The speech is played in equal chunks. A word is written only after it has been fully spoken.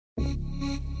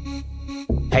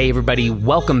Hey everybody,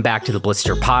 welcome back to the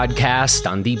Blister Podcast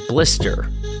on the Blister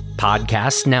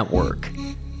Podcast Network.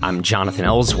 I'm Jonathan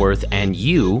Ellsworth, and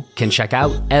you can check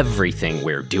out everything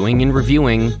we're doing and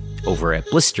reviewing over at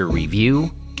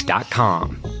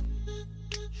blisterreview.com.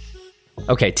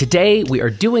 Okay, today we are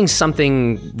doing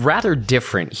something rather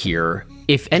different here.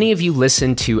 If any of you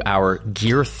listened to our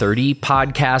Gear 30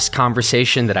 podcast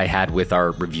conversation that I had with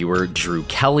our reviewer, Drew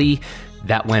Kelly,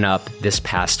 that went up this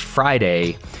past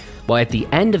Friday, well, at the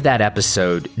end of that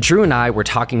episode, Drew and I were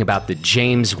talking about the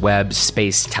James Webb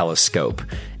Space Telescope.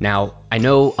 Now, I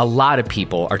know a lot of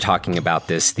people are talking about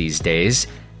this these days,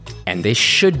 and they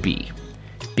should be,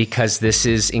 because this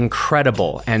is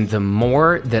incredible. And the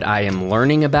more that I am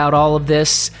learning about all of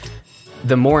this,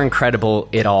 the more incredible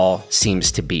it all seems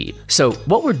to be. So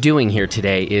what we're doing here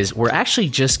today is we're actually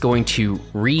just going to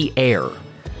re-air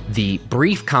the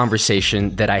brief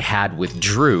conversation that I had with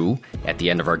Drew at the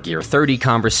end of our Gear 30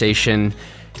 conversation.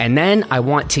 And then I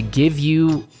want to give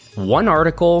you one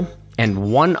article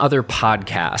and one other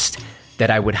podcast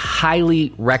that I would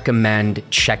highly recommend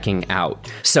checking out.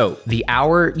 So the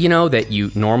hour, that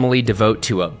you normally devote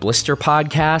to a Blister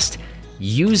podcast,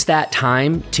 use that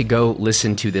time to go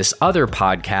listen to this other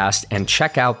podcast and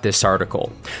check out this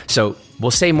article. So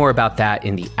we'll say more about that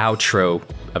in the outro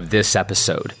of this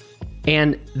episode.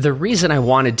 And the reason I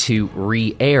wanted to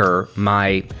re-air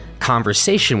my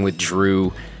conversation with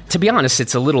Drew, to be honest,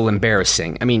 it's a little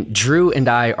embarrassing. I mean, Drew and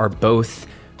I are both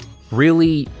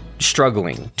really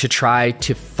struggling to try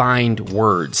to find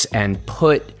words and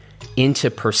put into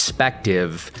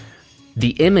perspective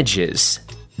the images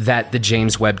that the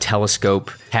James Webb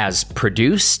Telescope has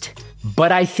produced.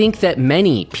 But I think that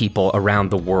many people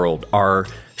around the world are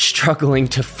struggling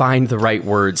to find the right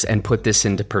words and put this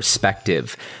into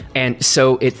perspective. And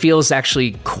so it feels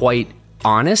actually quite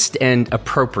honest and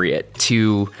appropriate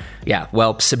to,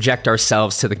 subject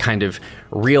ourselves to the kind of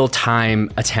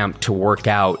real-time attempt to work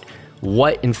out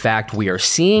what, in fact, we are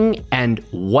seeing and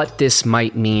what this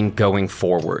might mean going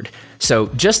forward. So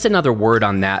just another word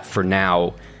on that for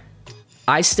now.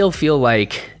 I still feel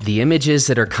like the images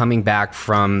that are coming back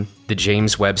from the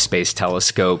James Webb Space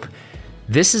Telescope,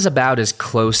 this is about as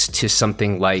close to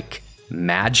something like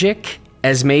magic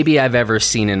as maybe I've ever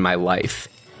seen in my life.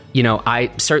 I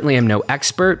certainly am no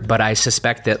expert, but I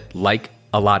suspect that, like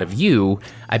a lot of you,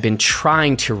 I've been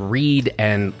trying to read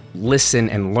and listen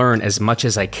and learn as much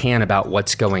as I can about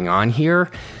what's going on here.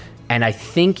 And I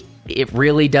think it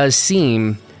really does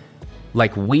seem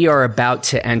like we are about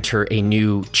to enter a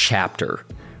new chapter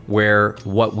where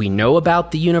what we know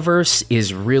about the universe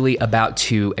is really about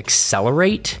to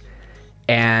accelerate.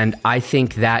 And I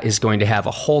think that is going to have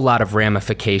a whole lot of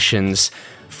ramifications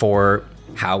for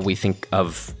how we think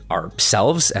of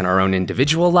ourselves and our own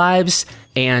individual lives,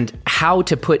 and how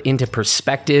to put into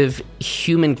perspective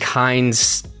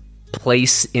humankind's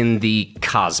place in the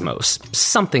cosmos,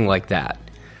 something like that.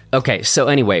 Okay, so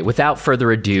anyway, without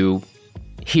further ado,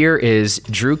 here is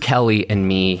Drew Kelly and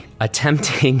me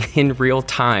attempting in real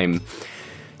time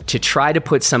to try to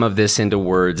put some of this into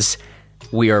words.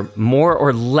 We are more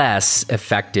or less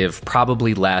effective,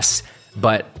 probably less,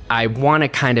 but I want to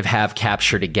kind of have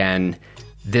captured again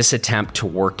this attempt to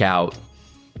work out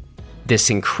this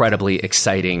incredibly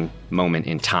exciting moment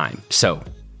in time. So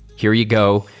here you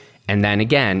go. And then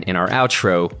again, in our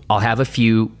outro, I'll have a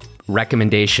few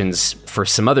recommendations for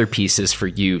some other pieces for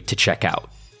you to check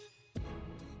out.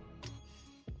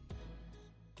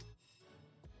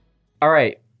 All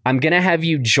right, I'm going to have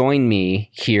you join me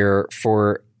here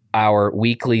for our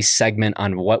weekly segment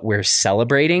on what we're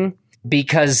celebrating,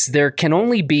 because there can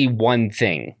only be one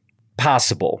thing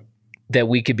possible that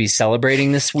we could be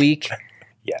celebrating this week.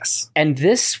 Yes. And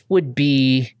this would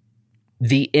be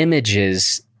the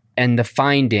images and the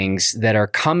findings that are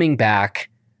coming back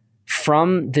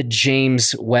from the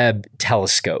James Webb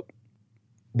Telescope.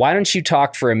 Why don't you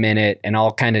talk for a minute and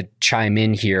I'll kind of chime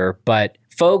in here. But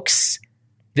folks,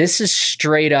 this is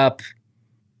straight up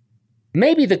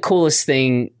maybe the coolest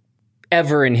thing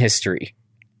ever in history.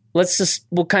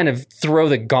 We'll kind of throw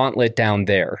the gauntlet down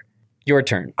there. Your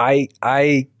turn. I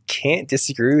can't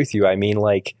disagree with you. I mean,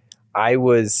 like, I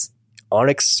was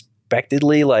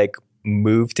unexpectedly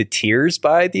moved to tears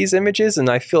by these images, and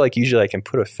I feel like usually I can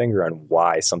put a finger on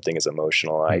why something is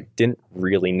emotional. I didn't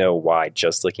really know why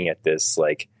just looking at this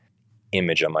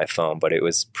image on my phone, but it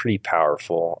was pretty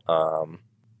powerful,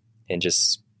 and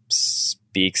just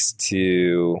speaks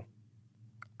to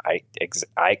I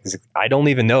don't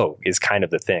even know is kind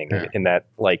of the thing. Yeah. In that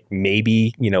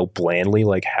maybe blandly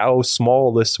how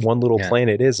small this one little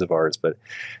planet is of ours, but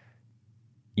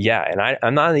Yeah, and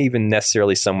I'm not even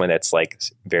necessarily someone that's like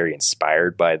very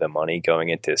inspired by the money going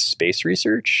into space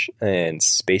research and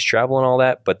space travel and all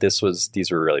that, but these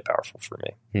were really powerful for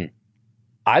me.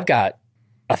 I've got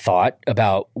a thought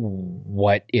about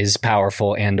what is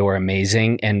powerful and or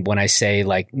amazing. And when I say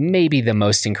like maybe the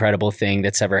most incredible thing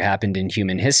that's ever happened in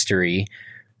human history,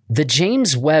 the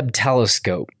James Webb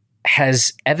Telescope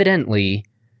has evidently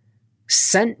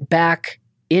sent back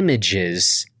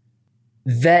images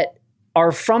that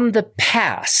are from the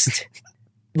past,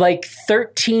 like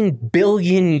 13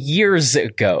 billion years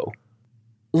ago.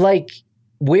 Like,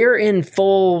 we're in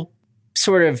full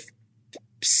sort of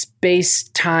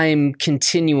space-time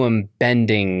continuum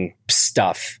bending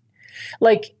stuff.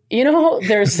 Like, you know,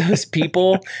 there's those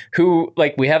people who,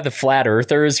 like, we have the flat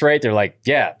earthers, right? They're like,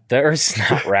 yeah, the Earth's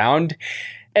not round.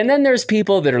 And then there's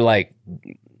people that are like,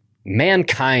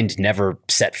 mankind never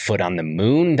set foot on the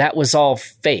moon. That was all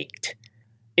faked.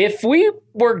 If we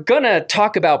were going to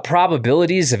talk about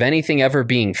probabilities of anything ever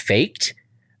being faked,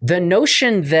 the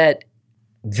notion that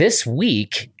this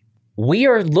week we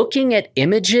are looking at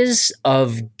images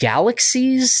of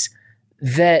galaxies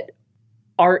that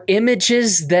are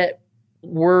images that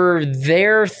were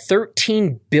there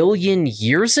 13 billion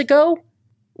years ago?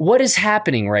 What is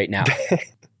happening right now?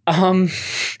 I'm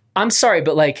sorry,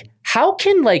 but like, how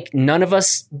can like none of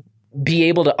us be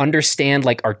able to understand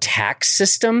like our tax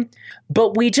system,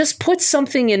 but we just put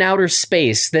something in outer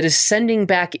space that is sending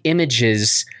back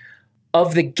images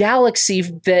of the galaxy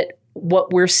that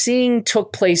what we're seeing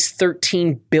took place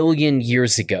 13 billion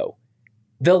years ago.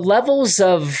 The levels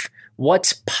of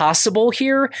what's possible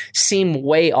here seem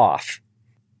way off.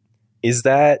 Is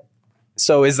that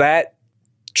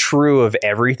true of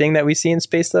everything that we see in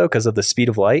space though, because of the speed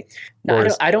of light? No,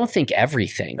 I don't think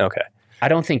everything. Okay. I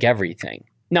don't think everything.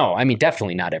 No, I mean,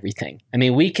 definitely not everything. I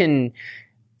mean,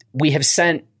 we have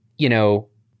sent, you know,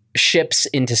 ships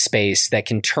into space that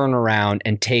can turn around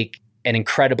and take an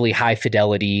incredibly high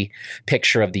fidelity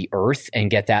picture of the Earth and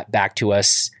get that back to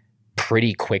us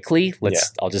pretty quickly.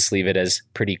 I'll just leave it as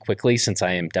pretty quickly, since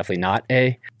I am definitely not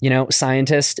a, you know,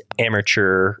 scientist.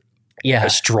 Amateur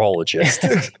astrologist.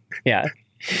 Yeah.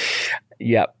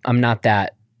 Yep. I'm not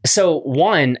that. So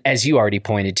one, as you already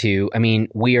pointed to, I mean,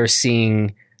 we are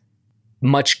seeing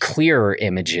much clearer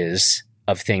images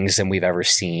of things than we've ever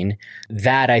seen.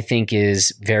 That I think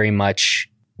is very much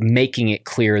making it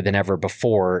clearer than ever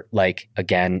before, like,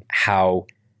 again, how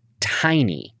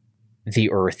tiny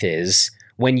the Earth is.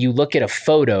 When you look at a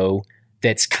photo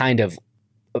that's kind of,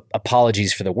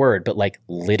 apologies for the word, but like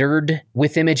littered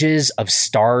with images of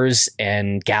stars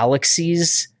and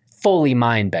galaxies, fully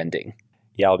mind-bending.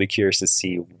 Yeah, I'll be curious to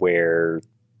see where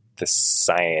the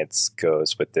science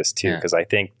goes with this too, because I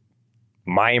think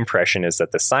my impression is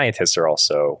that the scientists are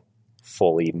also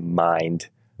fully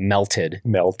melted.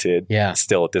 Yeah.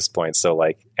 Still at this point. So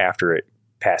like after it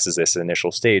passes this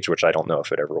initial stage, which I don't know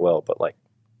if it ever will, but like,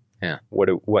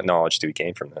 what knowledge do we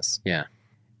gain from this? Yeah.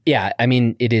 Yeah. I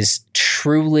mean, it is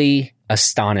truly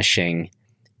astonishing.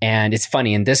 And it's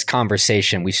funny, in this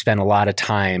conversation, we've spent a lot of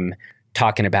time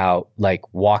talking about like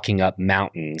walking up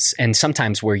mountains, and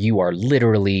sometimes where you are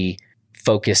literally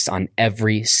focused on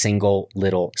every single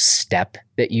little step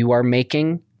that you are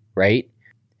making, right?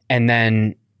 And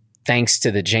then thanks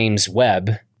to the James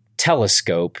Webb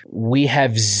Telescope, we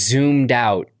have zoomed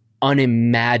out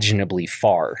unimaginably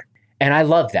far. And I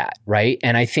love that, right?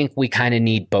 And I think we kind of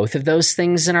need both of those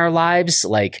things in our lives.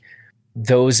 Like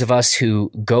those of us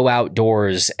who go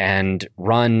outdoors and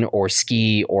run or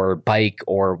ski or bike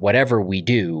or whatever we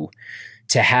do,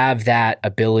 to have that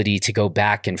ability to go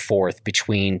back and forth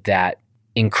between that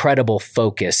incredible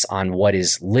focus on what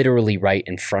is literally right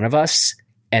in front of us,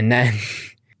 and then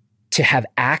to have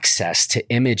access to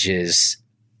images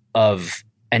of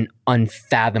an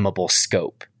unfathomable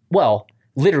scope. Well,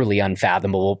 literally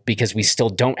unfathomable, because we still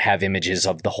don't have images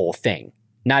of the whole thing.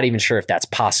 Not even sure if that's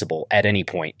possible at any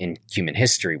point in human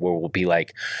history, where we'll be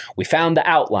like, we found the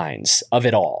outlines of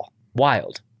it all.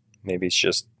 Wild. Maybe it's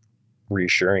just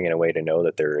reassuring in a way to know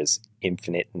that there is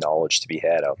infinite knowledge to be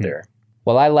had out there.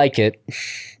 Well, I like it.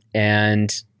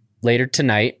 And later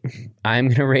tonight, I'm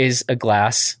going to raise a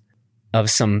glass of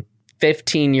some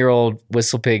 15-year-old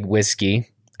WhistlePig whiskey.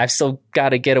 I've still got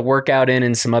to get a workout in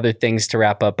and some other things to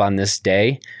wrap up on this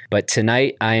day. But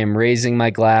tonight, I am raising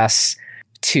my glass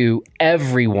to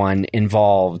everyone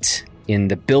involved in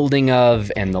the building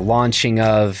of and the launching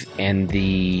of and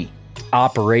the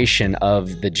operation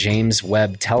of the James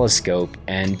Webb Telescope,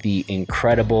 and the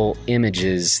incredible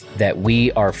images that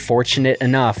we are fortunate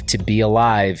enough to be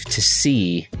alive to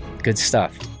see. Good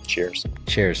stuff. Cheers.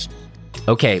 Cheers.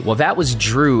 Okay, well, that was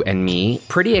Drew and me.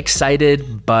 Pretty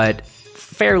excited, but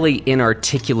fairly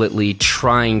inarticulately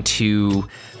trying to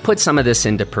put some of this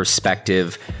into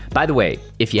perspective. By the way,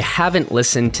 if you haven't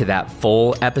listened to that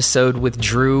full episode with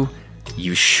Drew,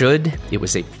 you should. It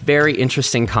was a very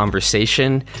interesting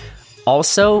conversation.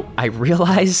 Also, I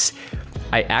realize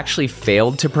I actually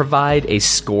failed to provide a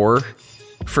score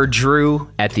for Drew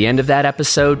at the end of that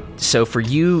episode. So for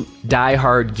you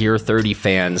diehard Gear 30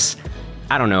 fans,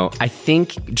 I don't know, I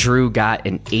think Drew got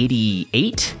an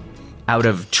 88 out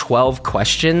of 12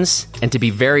 questions. And to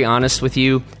be very honest with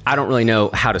you, I don't really know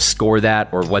how to score that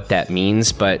or what that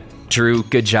means, but Drew,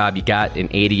 good job. You got an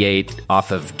 88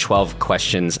 off of 12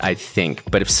 questions, I think.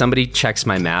 But if somebody checks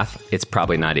my math, it's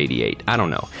probably not 88. I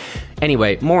don't know.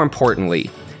 Anyway, more importantly,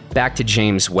 back to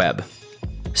James Webb.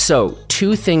 So,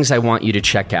 2 things I want you to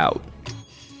check out.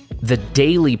 The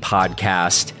Daily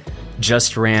Podcast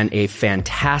just ran a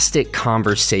fantastic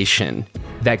conversation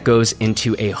that goes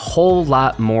into a whole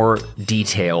lot more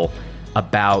detail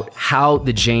about how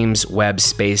the James Webb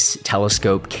Space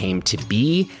Telescope came to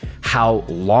be, how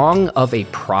long of a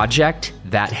project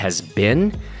that has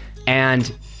been,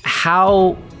 and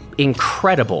how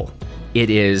incredible it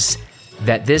is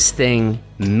that this thing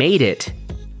made it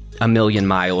 1 million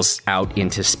miles out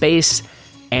into space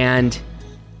and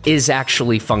is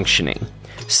actually functioning.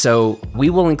 So we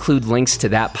will include links to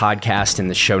that podcast in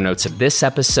the show notes of this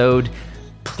episode.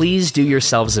 Please do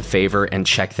yourselves a favor and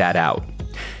check that out.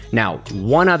 Now,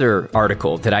 one other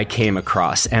article that I came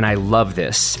across, and I love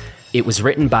this. It was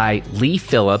written by Lee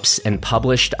Phillips and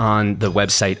published on the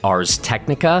website Ars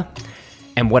Technica.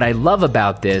 And what I love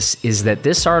about this is that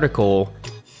this article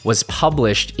was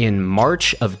published in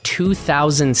March of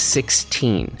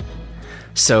 2016.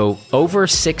 So over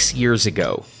 6 years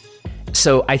ago.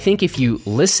 So I think if you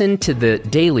listen to the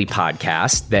Daily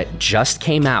Podcast that just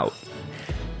came out,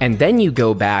 and then you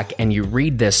go back and you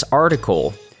read this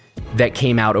article that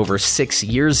came out over 6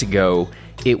 years ago,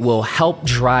 it will help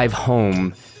drive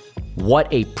home what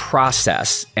a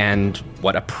process and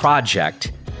what a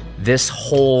project this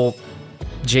whole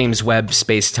James Webb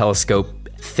Space Telescope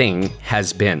thing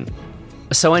has been.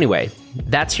 So anyway,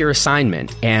 that's your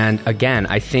assignment. And again,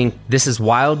 I think this is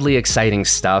wildly exciting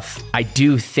stuff. I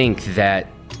do think that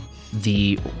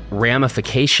the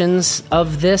ramifications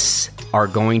of this are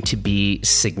going to be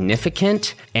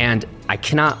significant, and I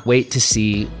cannot wait to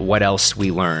see what else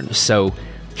we learn. So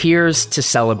here's to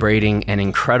celebrating an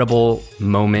incredible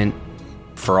moment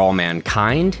for all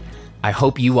mankind. I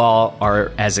hope you all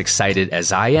are as excited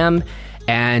as I am.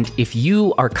 And if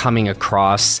you are coming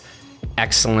across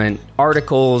excellent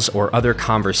articles or other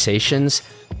conversations,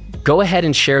 go ahead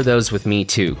and share those with me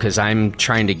too, because I'm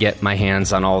trying to get my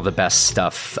hands on all the best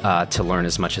stuff to learn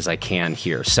as much as I can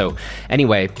here. So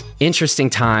anyway, interesting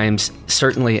times,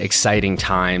 certainly exciting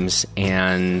times,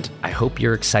 and I hope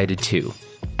you're excited too.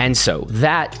 And so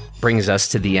that brings us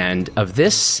to the end of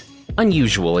this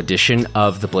unusual edition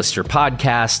of the Blister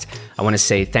Podcast. I want to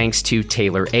say thanks to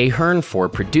Taylor Ahern for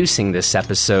producing this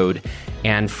episode.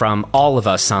 And from all of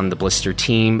us on the Blister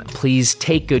team, please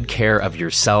take good care of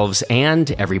yourselves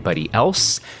and everybody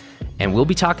else. And we'll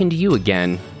be talking to you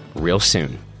again real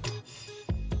soon.